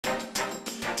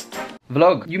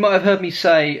vlog. You might have heard me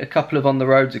say a couple of on the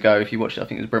roads ago, if you watched it, I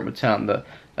think it was Brentwood Town, that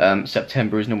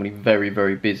September is normally very,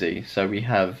 very busy. So we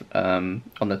have on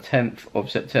the 10th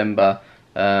of September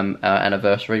our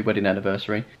anniversary, wedding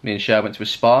anniversary. Me and Cher went to a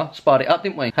spa, sparred it up,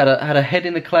 didn't we? Had a head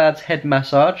in the clouds head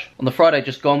massage. On the Friday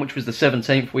just gone, which was the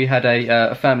 17th, we had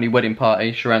a family wedding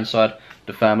party, Sharan's side of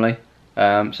the family.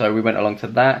 So we went along to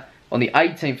that. On the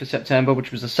 18th of September,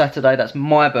 which was a Saturday, that's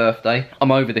my birthday. I'm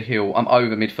over the hill. I'm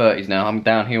over mid-30s now. I'm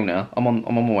downhill now. I'm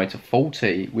on my way to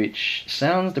 40, which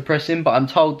sounds depressing, but I'm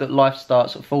told that life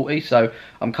starts at 40, so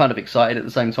I'm kind of excited at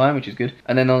the same time, which is good.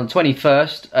 And then on the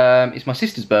 21st, it's my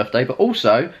sister's birthday, but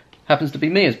also happens to be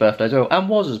Mia's birthday as well, and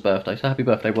Waz's birthday, so happy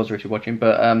birthday Wazza if you're watching.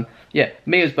 But yeah,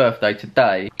 Mia's birthday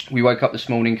today. We woke up this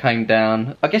morning, came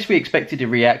down. I guess we expected a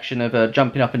reaction of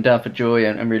jumping up and down for joy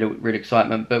and real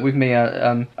excitement, but with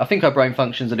Mia, I think her brain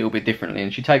functions a little bit differently,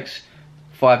 and she takes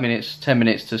 5 minutes, 10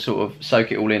 minutes to sort of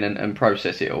soak it all in and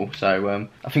process it all. So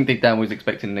I think deep down we was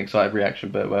expecting an excited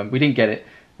reaction, but we didn't get it.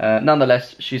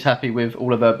 Nonetheless, she's happy with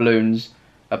all of her balloons.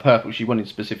 Purple, she wanted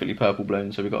specifically purple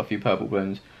balloons, so we got a few purple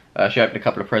balloons. She opened a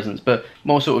couple of presents, but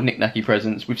more sort of knick-knacky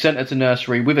presents. We've sent her to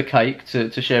nursery with a cake to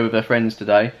share with her friends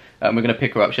today. We're going to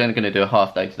pick her up. She's only going to do a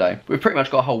half day today. We've pretty much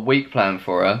got a whole week planned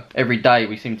for her. Every day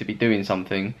we seem to be doing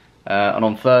something. And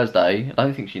on Thursday, I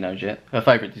don't think she knows yet, her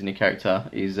favourite Disney character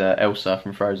is Elsa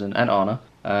from Frozen, and Anna.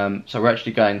 So we're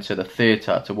actually going to the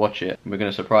theatre to watch it, and we're going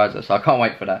to surprise her, so I can't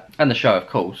wait for that. And the show, of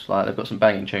course, like they've got some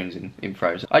banging tunes in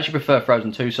Frozen. I actually prefer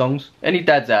Frozen 2 songs. Any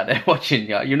dads out there watching,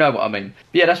 you know what I mean.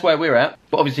 But yeah, that's where we're at.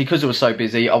 But obviously, because it was so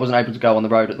busy, I wasn't able to go on the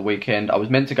road at the weekend. I was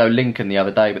meant to go Lincoln the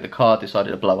other day, but the car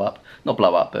decided to blow up. Not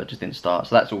blow up, but it just didn't start.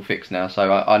 So that's all fixed now,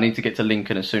 so I need to get to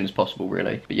Lincoln as soon as possible,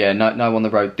 really. But yeah, no on the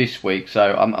road this week,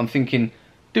 so I'm thinking,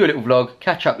 do a little vlog,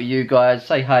 catch up with you guys,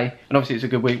 say hey. And obviously it's a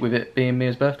good week with it being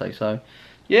Mia's birthday, so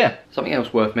yeah. Something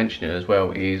else worth mentioning as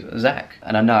well is Zach.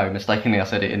 And I know, mistakenly I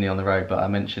said it in the on the road, but I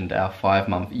mentioned our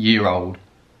 5-month-year-old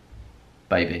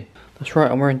baby. That's right,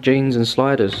 I'm wearing jeans and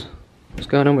sliders. What's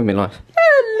going on with my life?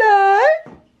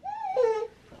 Hello!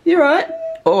 You right?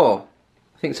 Oh,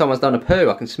 I think someone's done a poo,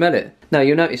 I can smell it. Now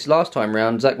you'll notice last time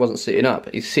round, Zach wasn't sitting up.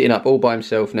 He's sitting up all by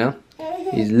himself now.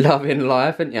 He's loving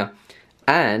life, isn't you?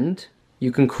 And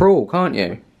you can crawl, can't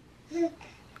you?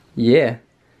 Yeah.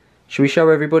 Should we show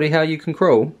everybody how you can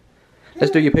crawl?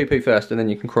 Let's do your poo-poo first and then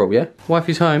you can crawl, yeah?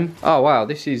 Wifey's home. Oh wow,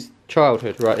 this is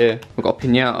childhood right here. We've got a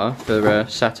piñata for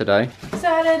Saturday.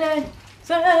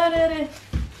 Saturday.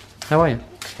 How are you?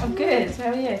 I'm good,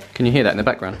 how are you? Can you hear that in the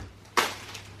background?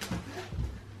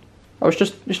 Oh, it's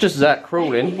just Zach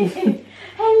crawling.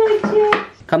 Hello, Jack.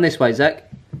 Come this way, Zach.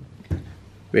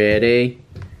 Ready?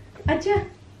 Aja.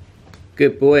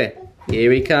 Good boy.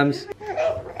 Here he comes.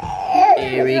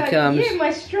 Here he comes. You're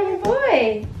my strong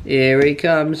boy. Here he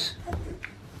comes.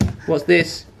 What's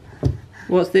this?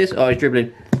 What's this? Oh, he's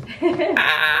dribbling.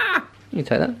 Ah! You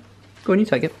take that. Go on, you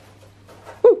take it.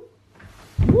 Woo!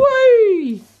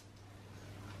 Whee!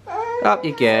 Up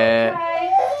you get.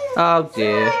 Oh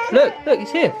dear. Look,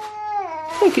 it's here.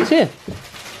 Look, it's here.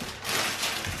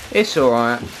 It's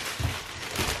alright.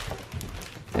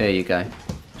 There you go.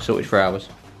 Sorted for hours.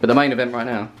 But the main event right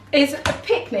now. It's a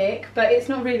picnic, but it's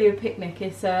not really a picnic.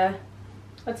 It's I'd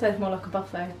say it's more like a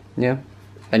buffet. Yeah.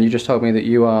 And you just told me that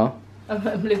you are. I'm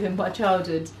living my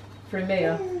childhood through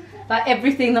Mia. Like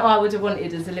everything that I would have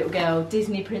wanted as a little girl,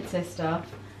 Disney princess stuff.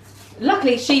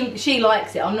 Luckily, she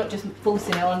likes it. I'm not just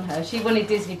forcing it on her. She wanted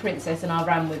Disney princess, and I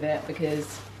ran with it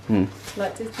because I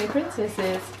like Disney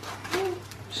princesses.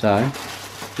 So,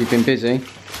 you've been busy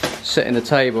setting the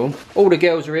table. All the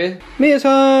girls are here. Mia's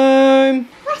home.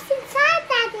 What's inside,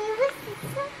 Daddy? What's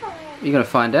inside? You're gonna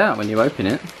find out when you open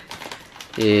it.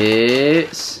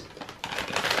 It's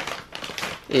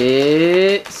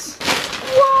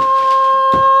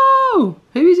whoa!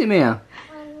 Who is it, Mia?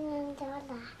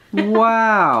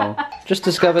 Wow! Just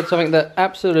discovered something that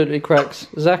absolutely cracks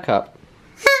Zach up.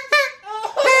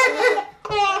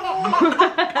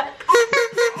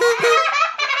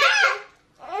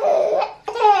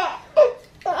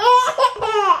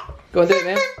 Go on, do it,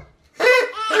 Mia.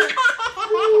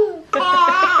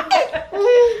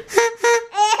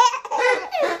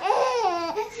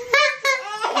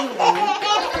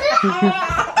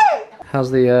 How's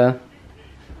the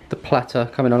platter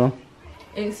coming along?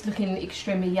 It's looking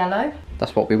extremely yellow.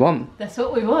 That's what we want. That's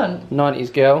what we want.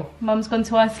 90s girl. Mum's gone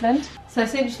to Iceland. So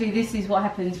essentially this is what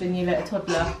happens when you let a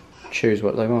toddler choose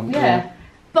what they want. Yeah.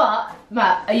 But,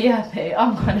 Matt, are you happy?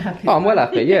 I'm kind of happy. Oh, I'm well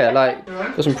happy, yeah. Like,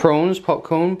 got some prawns,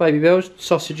 popcorn, baby bells,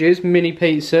 sausages, mini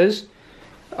pizzas.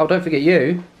 Oh, don't forget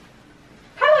you.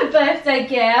 Hello, birthday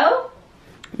girl.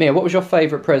 Mia, what was your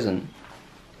favourite present?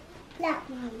 That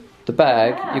one. The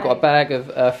bag? You've got a bag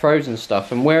of frozen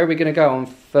stuff. And where are we going to go on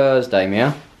Thursday,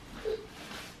 Mia?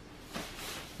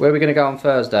 Where are we going to go on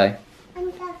Thursday?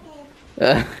 I'm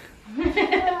talking.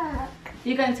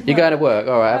 You're going to work? You're going to work.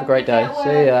 Alright, have a great day.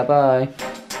 See ya, bye.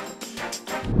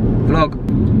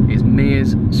 Vlog is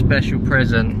Mia's special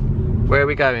present. Where are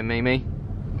we going, Mimi?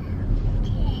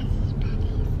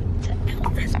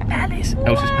 Elsa's Palace.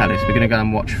 Elsa's Palace. We're going to go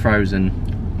and watch Frozen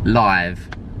live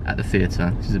at the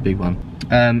theatre. This is a big one.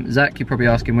 Zach, you're probably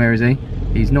asking where is he?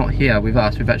 He's not here with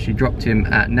us. We've actually dropped him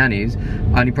at Nanny's.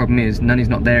 Only problem is Nanny's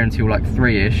not there until like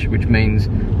 3ish, which means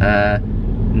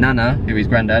Nana, who is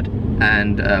granddad,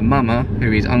 and Mama,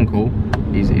 who is uncle,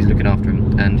 he's looking after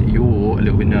him. And you're a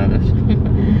little bit nervous.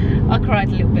 I cried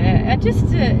a little bit. I just,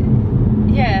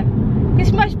 yeah.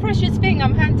 It's the most precious thing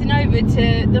I'm handing over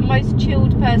to the most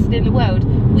chilled person in the world,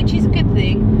 which is a good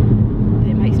thing. But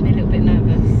it makes me a little bit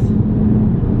nervous.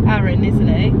 Aaron, isn't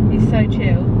he? He's so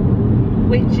chill.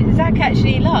 Which Zach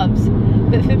actually loves.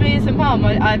 But for me as a mum,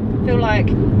 I feel like,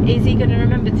 is he going to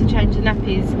remember to change the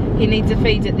nappies? He needs a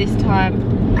feed at this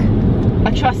time.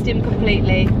 I trust him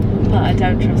completely, but I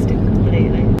don't trust him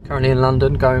completely. Currently in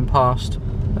London, going past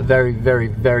a very, very,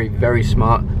 very, very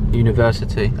smart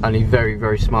university. Only very,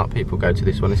 very smart people go to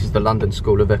this one. This is the London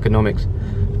School of Economics.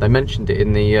 They mentioned it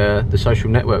in the Social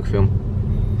Network film,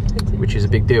 which is a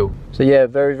big deal. So yeah,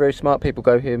 very, very smart people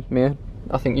go here, Mia.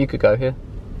 I think you could go here.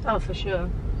 Oh, for sure.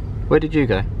 Where did you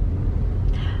go?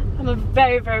 I'm a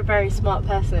very, very, very smart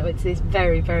person that went to this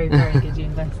very, very, very good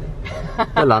university.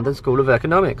 The London School of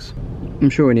Economics. I'm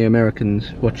sure any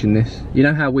Americans watching this, you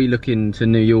know how we look into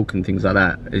New York and things like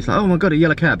that? It's like, oh my god, a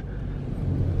yellow cab.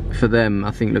 For them,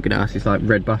 I think looking at us, it's like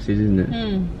red buses, isn't it?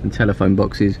 And telephone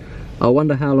boxes. I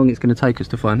wonder how long it's going to take us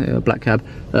to find a black cab.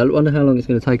 I wonder how long it's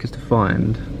going to take us to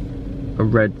find a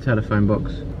red telephone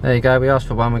box. There you go, we asked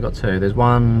for one, we got two. There's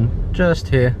one just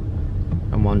here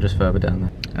and one just further down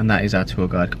there. And that is our tour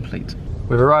guide complete.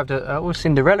 We've arrived at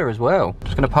Cinderella as well.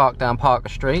 Just going to park down Parker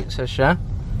Street, says Sha.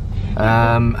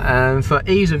 And for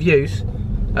ease of use,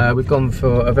 we've gone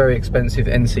for a very expensive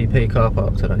NCP car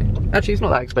park today. Actually, it's not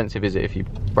that expensive, is it, if you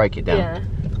break it down? Yeah,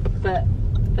 but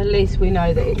at least we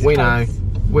know that it's We close. know,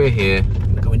 we're here.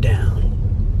 We're going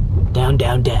down. Down,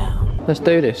 down, down. Let's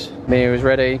do this. Mia is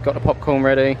ready, got the popcorn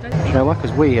ready. Do you know why?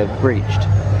 Because we have reached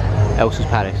Elsa's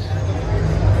Palace.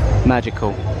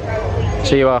 Magical.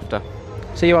 See you after.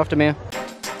 See you after, Mia.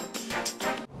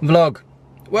 Vlog.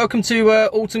 Welcome to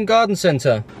Autumn Garden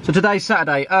Centre. So today's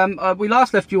Saturday. We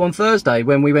last left you on Thursday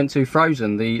when we went to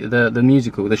Frozen, the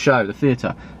musical, the show, the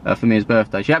theatre, for Mia's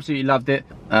birthday. She absolutely loved it.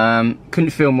 Couldn't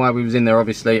film while we was in there,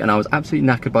 obviously, and I was absolutely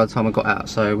knackered by the time I got out.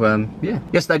 So yeah.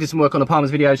 Yesterday did some work on the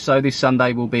Palmer's videos, so this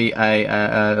Sunday will be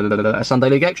a Sunday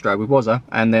League Extra with Wazza,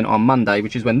 and then on Monday,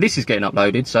 which is when this is getting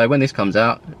uploaded, so when this comes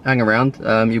out, hang around,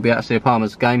 you'll be able to see a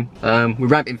Palmer's game. We're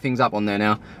ramping things up on there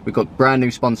now. We've got brand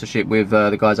new sponsorship with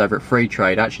the guys over at Free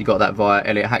Trade. I actually got that via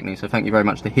Elliot Hackney, so thank you very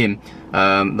much to him.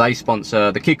 They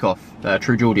sponsor the kickoff,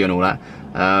 True Geordie and all that.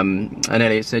 And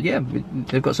Elliot said, yeah,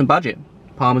 they've got some budget.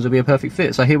 Palmer's will be a perfect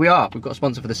fit. So here we are, we've got a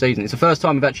sponsor for the season. It's the first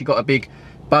time we've actually got a big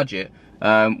budget,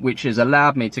 which has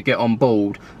allowed me to get on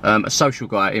board a social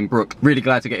guy in Brooke. Really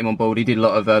glad to get him on board. He did a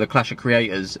lot of the Clash of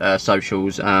Creators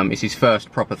socials. It's his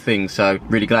first proper thing, so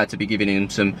really glad to be giving him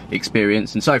some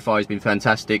experience. And so far he's been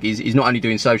fantastic. He's not only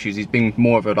doing socials, he's been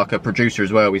more of like a producer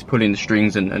as well. He's pulling the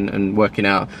strings and working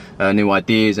out new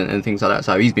ideas and things like that.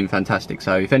 So he's been fantastic.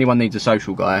 So if anyone needs a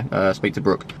social guy, speak to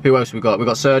Brooke. Who else we got? We've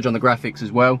got Serge on the graphics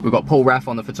as well. We've got Paul Raff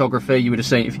on the photography. You would have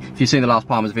seen, if you've seen the last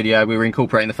Palmer's video, we were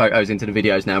incorporating the photos into the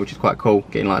videos now, which is quite cool.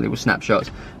 Getting like little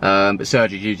snapshots, but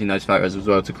Serge is using those photos as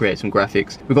well to create some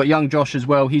graphics. We've got young Josh as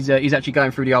well. He's actually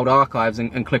going through the old archives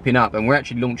and clipping up, and we're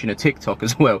actually launching a TikTok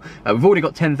as well. We've already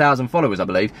got 10,000 followers, I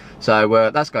believe, so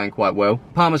that's going quite well.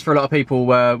 Palmer's for a lot of people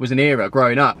was an era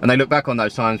growing up, and they look back on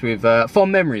those times with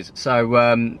fond memories.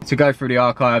 So to go through the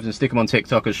archives and stick them on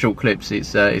TikTok as short clips,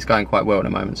 it's going quite well at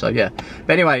the moment. So yeah.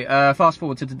 But anyway, fast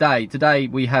forward to today. Today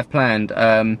we have planned.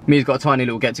 Mia's got a tiny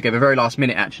little get together, very last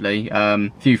minute actually.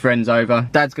 Few friends over.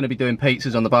 Dad's going to be doing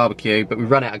pizzas on the barbecue, but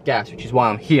we've run out of gas, which is why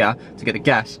I'm here to get the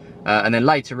gas. And then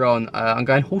later on, I'm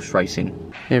going horse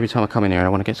racing. Every time I come in here, I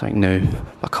want to get something new.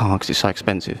 I can't because it's so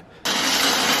expensive.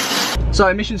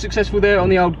 So mission successful there on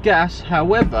the old gas.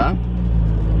 However,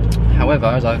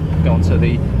 as I go onto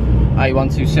the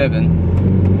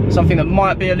A127, something that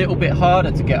might be a little bit harder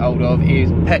to get hold of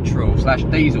is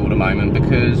petrol/diesel at the moment,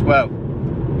 because, well,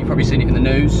 you've probably seen it in the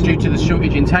news. Due to the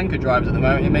shortage in tanker drivers at the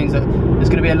moment, it means that there's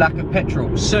going to be a lack of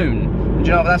petrol soon. And do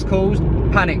you know what that's caused?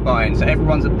 Panic buying. So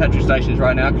everyone's at petrol stations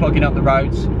right now, clogging up the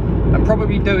roads, and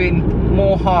probably doing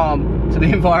more harm to the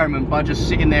environment by just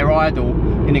sitting there idle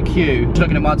in a queue. Just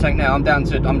looking at my tank now, I'm down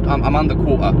to, I'm under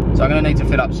quarter. So I'm gonna need to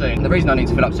fill up soon. And the reason I need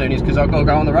to fill up soon is because I've got to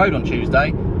go on the road on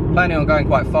Tuesday. Planning on going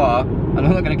quite far, and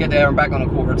I'm not gonna get there and back on a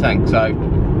quarter of a tank, so,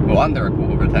 well, under a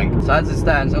quarter of a tank. So as it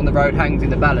stands, on the road hangs in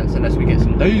the balance unless we get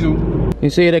some diesel. You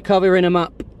see they're covering them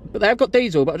up. But they have got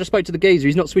diesel, but I just spoke to the geezer,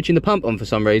 he's not switching the pump on for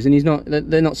some reason.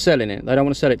 They're not selling it. They don't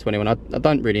want to sell it to anyone. I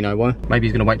don't really know why. Maybe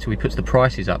he's gonna wait till he puts the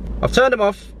prices up. I've turned them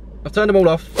off. I've turned them all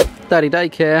off. Daddy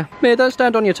daycare. Mia, don't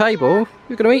stand on your table.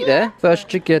 You're gonna eat there.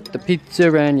 First you get the pizza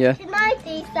and you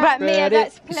Right, Mia,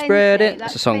 that's plenty. Spread it.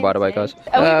 That's a song, by the way, guys.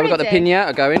 We've got the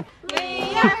piñata going.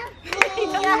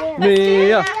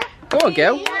 Mia. Go on,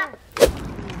 girl.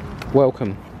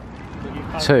 Welcome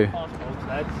to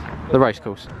the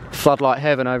racecourse. Floodlight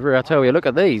heaven over here, I tell you. Look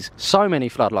at these. So many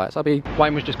floodlights.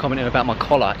 Wayne was just commenting about my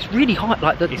collar. It's really high,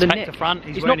 like the back neck. to front.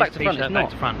 It's not back to front. It's not. Back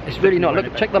to front. It's really not.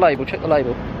 Look, check the label. Check the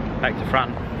label. Back to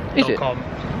front. Is it? No,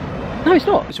 it's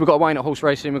not. So we've got Wayne at horse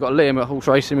racing. We've got Liam at horse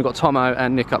racing. We've got Tomo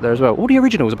and Nick up there as well. All the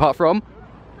originals, apart from.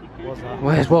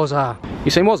 Where's Wazza?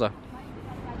 You seen Wazza?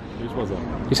 Who's Wazza?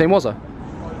 You seen Wazza?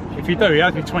 If you do, he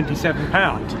owes me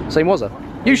 £27. Seen Wazza?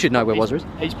 You should know where Wazza is.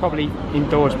 He's probably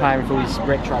indoors playing with all his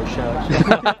retro shirts.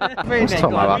 What's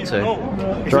Tomo up to?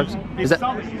 Drugs? Is that?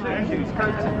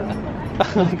 I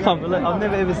can't believe I've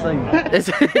never ever seen that.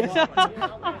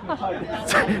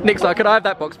 Nick's like, can I have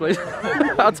that box, please?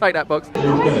 I'll take that box.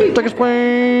 Tickets,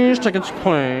 please. Tickets,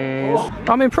 please.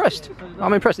 I'm impressed.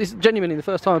 I'm impressed. This is genuinely the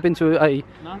first time I've been to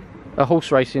a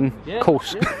horse racing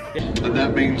course. And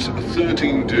that means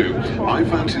 13 do. I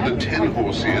fancy the 10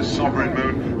 horse here, Sovereign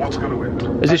Moon. What's going to win?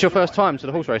 Is this your first time to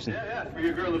the horse racing?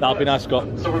 That'll be nice, Scott.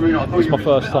 It's my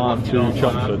first time to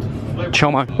Chelmsford.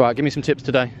 Chomo. Right, give me some tips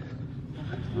today.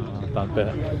 That bit.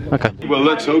 Okay. Well,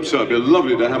 let's hope so. It'd be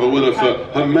lovely to have a winner for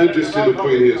Her Majesty the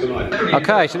Queen here tonight.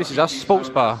 Okay, so this is us, sports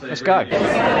bar. Let's go.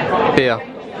 Beer.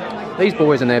 These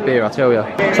boys and their beer, I tell you.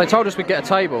 So they told us we'd get a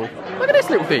table. Look at this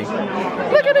little thing.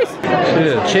 Look at this.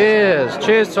 Cheers. Cheers.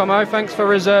 Cheers, Tomo. Thanks for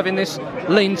reserving this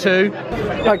lean-to.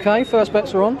 Okay, first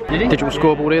bets are on. Digital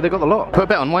scoreboard here. They've got the lot. Put a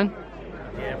bet on, Wayne.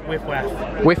 Yeah, whiff waff.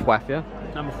 Whiff waff, yeah?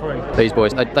 Number 3. These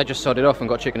boys, they just sodded off and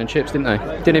got chicken and chips, didn't they?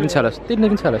 Didn't even tell us. Didn't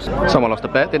even tell us. Someone lost a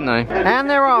bet, didn't they? And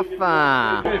they're off. And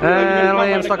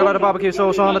Liam stuck a load of barbecue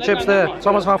sauce on the chips there.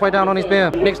 Someone's halfway down on his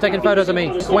beer. Nick's taking photos of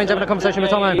me. Wayne's having a conversation with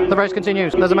Tomo. The race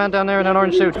continues. There's a man down there in an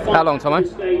orange suit. How long, Tomo?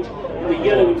 3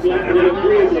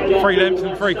 lengths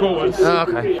and 3/4. Oh,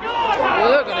 okay.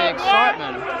 Look at the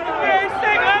excitement.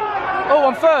 Oh,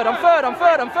 I'm third. I'm third. I'm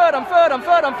third. I'm third. I'm third. I'm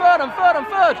third. I'm third. I'm third. I'm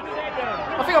third.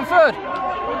 I think I'm third.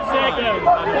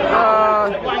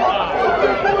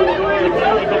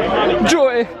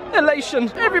 Joy,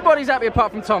 elation. Everybody's happy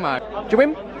apart from Tomo. Do you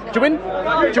win? Do you win? Do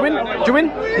you win? Do you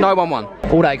win? No one won.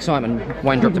 All that excitement,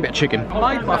 Wayne dropped a bit of chicken.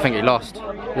 I think he lost.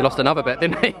 He lost another bet,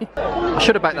 didn't he? I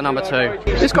should have backed the number 2.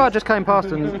 This guy just came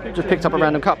past and just picked up a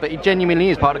random cup, but he genuinely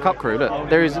is part of the cup crew. Look,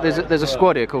 there's a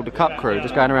squad here called the cup crew,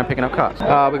 just going around picking up cups.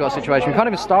 We've got a situation. We can't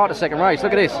even start the second race.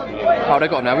 Look at this. Oh, they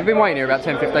got him now. We've been waiting here about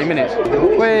 10-15 minutes.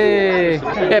 Whee!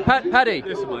 Yeah, Paddy.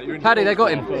 Paddy, they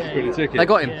got him. They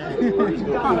got him.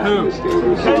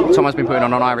 Someone's been putting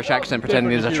on an Irish accent,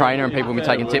 pretending he's a trainer, and people have been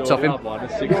taking tips off him.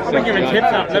 They're giving tips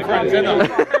out left, right, and centre.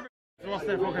 Lost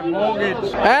their fucking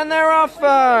mortgage. And they're off.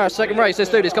 Second race. Let's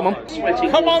do this. Come on.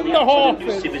 Come on, the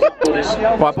horse.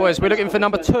 Right, boys. We're looking for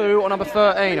number 2 or number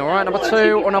 13. All right. Number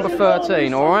 2 or number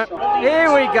 13. All right.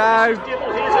 Here we go.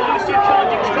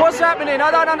 What's happening?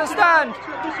 I don't understand.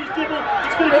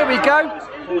 Here we go.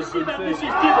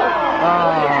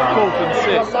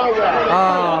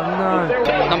 Oh no.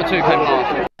 Number 2 came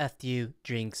last. A few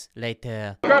drinks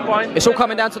later. It's all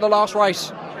coming down to the last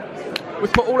race.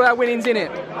 We've put all our winnings in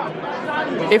it.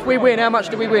 If we win, how much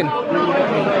do we win? It's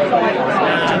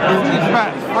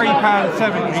about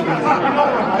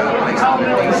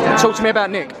 £3.70. Talk to me about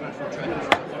Nick.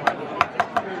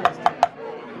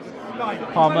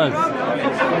 Palmer's.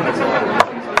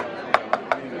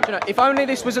 You know, if only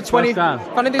this was a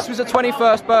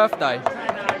 21st birthday.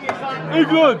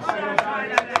 England.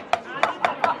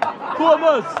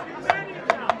 Palmer's.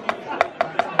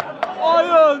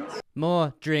 Irons.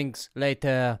 More drinks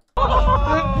later.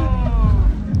 Like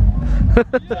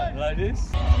this.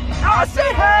 I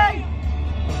say, hey!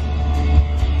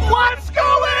 What's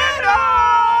going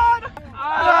on?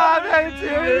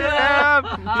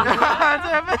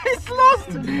 He's lost.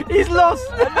 He's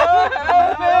lost.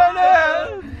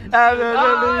 I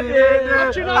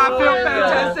feel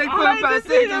fantastic.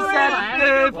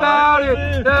 They found it.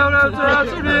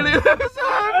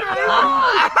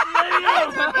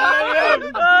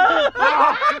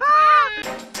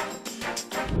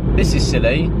 This is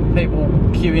silly. People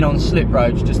queuing on slip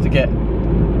roads just to get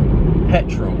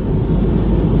petrol.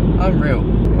 Unreal.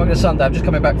 Welcome to Sunday. I'm just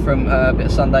coming back from a bit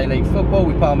of Sunday League football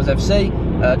with Palmer's FC.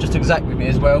 Just took Zach with me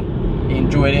as well. He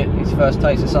enjoyed it. His first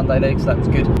taste of Sunday League, so that was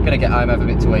good. Gonna get home, have a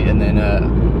bit to eat, and then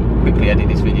quickly edit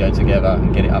this video together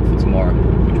and get it up for tomorrow,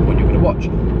 which one you're gonna watch.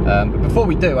 But before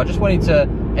we do, I just wanted to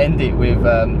end it with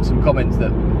some comments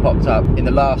that popped up in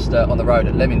the last on the road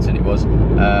at Leamington. It was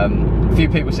a few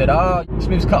people said, "Ah, oh,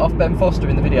 Smith's cut off Ben Foster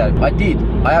in the video." I did.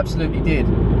 I absolutely did.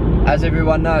 As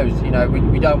everyone knows, you know,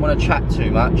 we don't want to chat too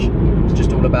much. It's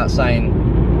just all about saying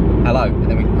hello, and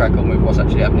then we can crack on with what's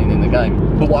actually happening in the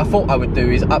game. But what I thought I would do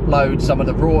is upload some of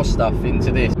the raw stuff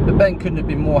into this. But Ben couldn't have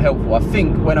been more helpful. I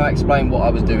think when I explained what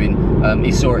I was doing,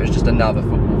 he saw it as just another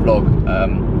football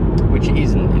vlog, which it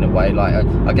isn't in a way. Like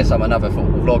I guess I'm another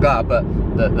football vlogger, but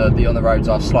the on the roads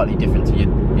are slightly different to your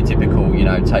typical, you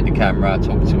know, take the camera,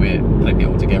 talk to it, clip it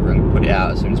all together and put it out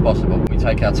as soon as possible. We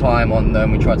take our time on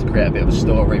them, we try to create a bit of a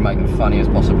story, make them funny as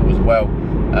possible as well.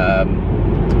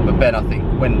 But Ben, I think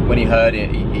when he heard it,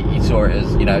 he saw it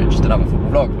as, you know, just another football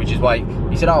vlog, which is why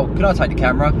he said, "Oh, can I take the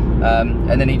camera?"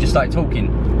 And then he just started talking,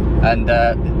 and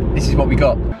this is what we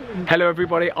got. Hello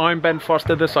everybody, I'm Ben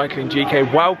Foster, the Cycling GK.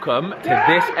 Welcome to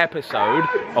this episode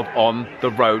of On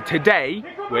the Road. Today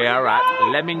we are at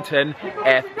Leamington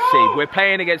FC. We're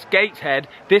playing against Gateshead.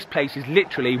 This place is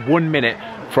literally 1 minute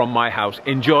from my house.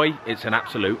 Enjoy, it's an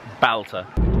absolute belter.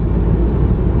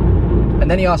 And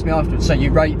then he asked me afterwards, so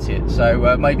you rate it,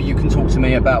 so maybe you can talk to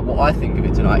me about what I think of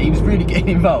it tonight. He was really getting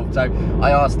involved, so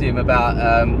I asked him about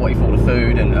what he thought of the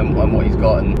food and what he's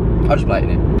got, and I'll just play it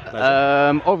in.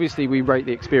 Obviously we rate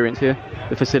the experience here,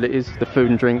 the facilities, the food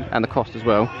and drink, and the cost as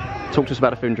well. Talk to us about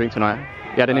the food and drink tonight.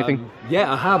 You had anything?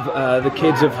 Yeah, I have. The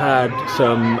kids have had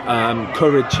some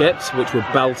curried chips, which were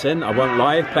belting, I won't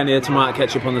lie. Plenty of tomato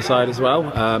ketchup on the side as well.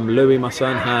 Louis, my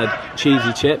son, had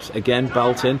cheesy chips, again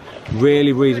belting.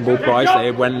 Really reasonable price.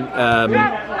 They went and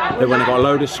got a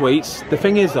load of sweets. The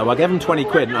thing is though, I gave them 20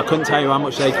 quid and I couldn't tell you how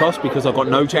much they cost because I got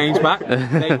no change back.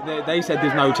 They said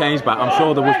there's no change back. I'm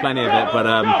sure there was plenty of it, but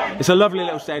it's a lovely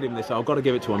little stadium this, so I've got to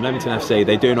give it to them. Leamington FC,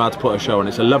 they do know how to put a show on.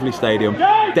 It's a lovely stadium,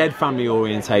 dead family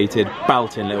orientated,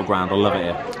 belting little ground. I love it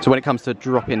here. So when it comes to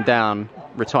dropping down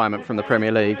retirement from the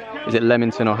Premier League, is it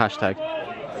Leamington or hashtag?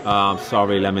 I'm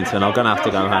sorry Leamington, I'm gonna have to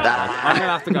go hashtag. I'm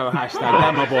gonna have to go hashtag,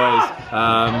 they're my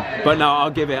boys. But no, I'll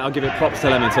give it props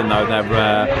to Leamington though.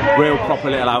 They're real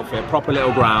proper little outfit, proper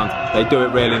little ground. They do it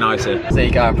really nicely. There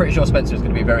you go, I'm pretty sure Spencer is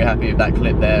going to be very happy with that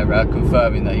clip there,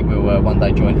 confirming that he will one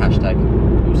day join hashtag.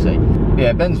 We'll see.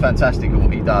 Yeah, Ben's fantastic at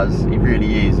what he does, he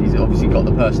really is. He's obviously got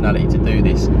the personality to do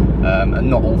this, and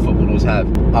not all footballers have.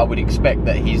 I would expect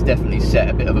that he's definitely set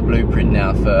a bit of a blueprint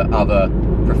now for other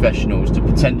professionals to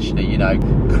potentially, you know,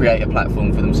 create a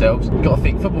platform for themselves. You've got to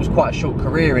think football's quite a short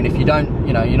career, and if you don't,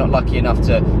 you know, you're not lucky enough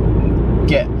to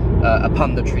get a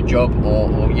punditry job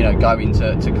or you know, go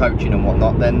into coaching and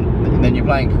whatnot, then your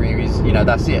playing career is, you know,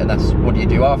 that's it, and that's what do you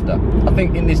do after. I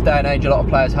think in this day and age a lot of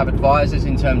players have advisors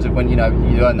in terms of when, you know,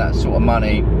 you earn that sort of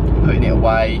money, putting it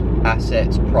away,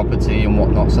 assets, property and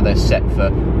whatnot, so they're set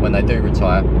for when they do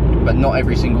retire. But not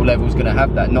every single level is going to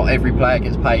have that. Not every player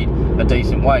gets paid a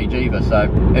decent wage either, so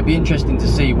it'd be interesting to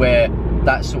see where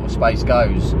that sort of space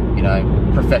goes, you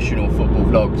know, professional football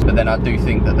vlogs. But then I do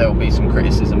think that there will be some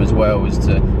criticism as well as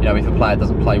to, you know, if a player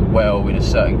doesn't play well in a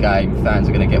certain game, fans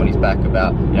are going to get on his back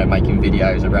about, you know, making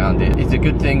videos around it. It's a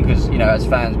good thing because, you know, as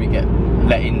fans we get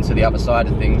let into the other side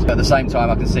of things. But at the same time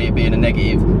I can see it being a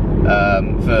negative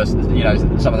for, you know,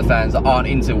 some of the fans that aren't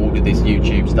into all of this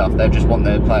YouTube stuff. They just want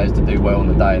their players to do well on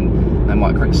the day, and they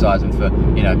might criticise them for,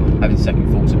 you know, having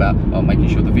second thoughts about making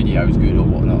sure the video is good or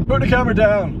whatnot. Put the camera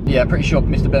down! Yeah, pretty sure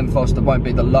Mr. Ben Foster won't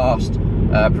be the last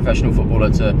professional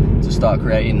footballer to start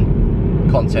creating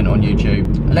content on YouTube.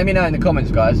 And let me know in the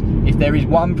comments, guys, if there is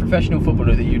one professional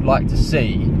footballer that you'd like to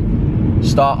see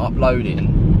start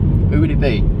uploading, who would it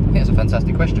be? I think that's a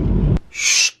fantastic question.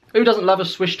 Shh. Who doesn't love a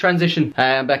swish transition?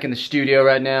 Hey, I'm back in the studio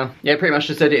right now. Yeah, pretty much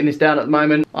just editing this down at the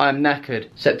moment. I am knackered.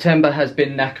 September has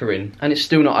been knackering, and it's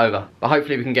still not over. But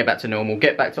hopefully we can get back to normal,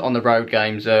 get back to on the road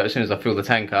games as soon as I fill the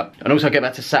tank up, and also get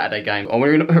back to Saturday games. I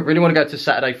really want to go to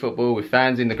Saturday football with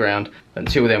fans in the ground.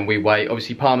 Until then, we wait.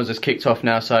 Obviously, Palmer's has kicked off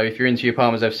now, so if you're into your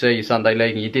Palmer's FC, your Sunday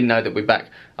League, and you didn't know that we're back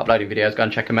uploading videos, go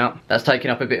and check them out. That's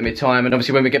taking up a bit of my time, and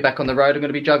obviously when we get back on the road, I'm going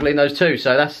to be juggling those too.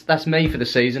 So that's me for the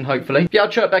season, hopefully. Yeah, I'll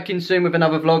chirp back in soon with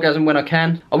another vlog as and when I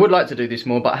can. I would like to do this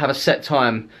more, but I have a set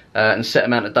time and set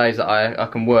amount of days that I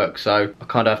can work, so I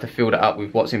kind of have to fill that up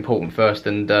with what's important first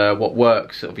and what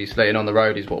works, obviously, and on the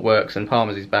road is what works, and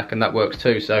Palmer's is back and that works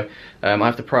too, so I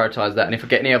have to prioritise that, and if I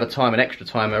get any other time and extra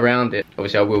time around it,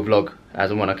 obviously I will vlog as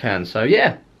and when I can. So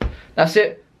yeah, that's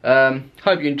it.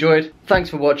 Hope you enjoyed. Thanks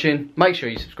for watching. Make sure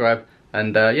you subscribe,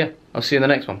 And yeah, I'll see you in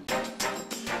the next one.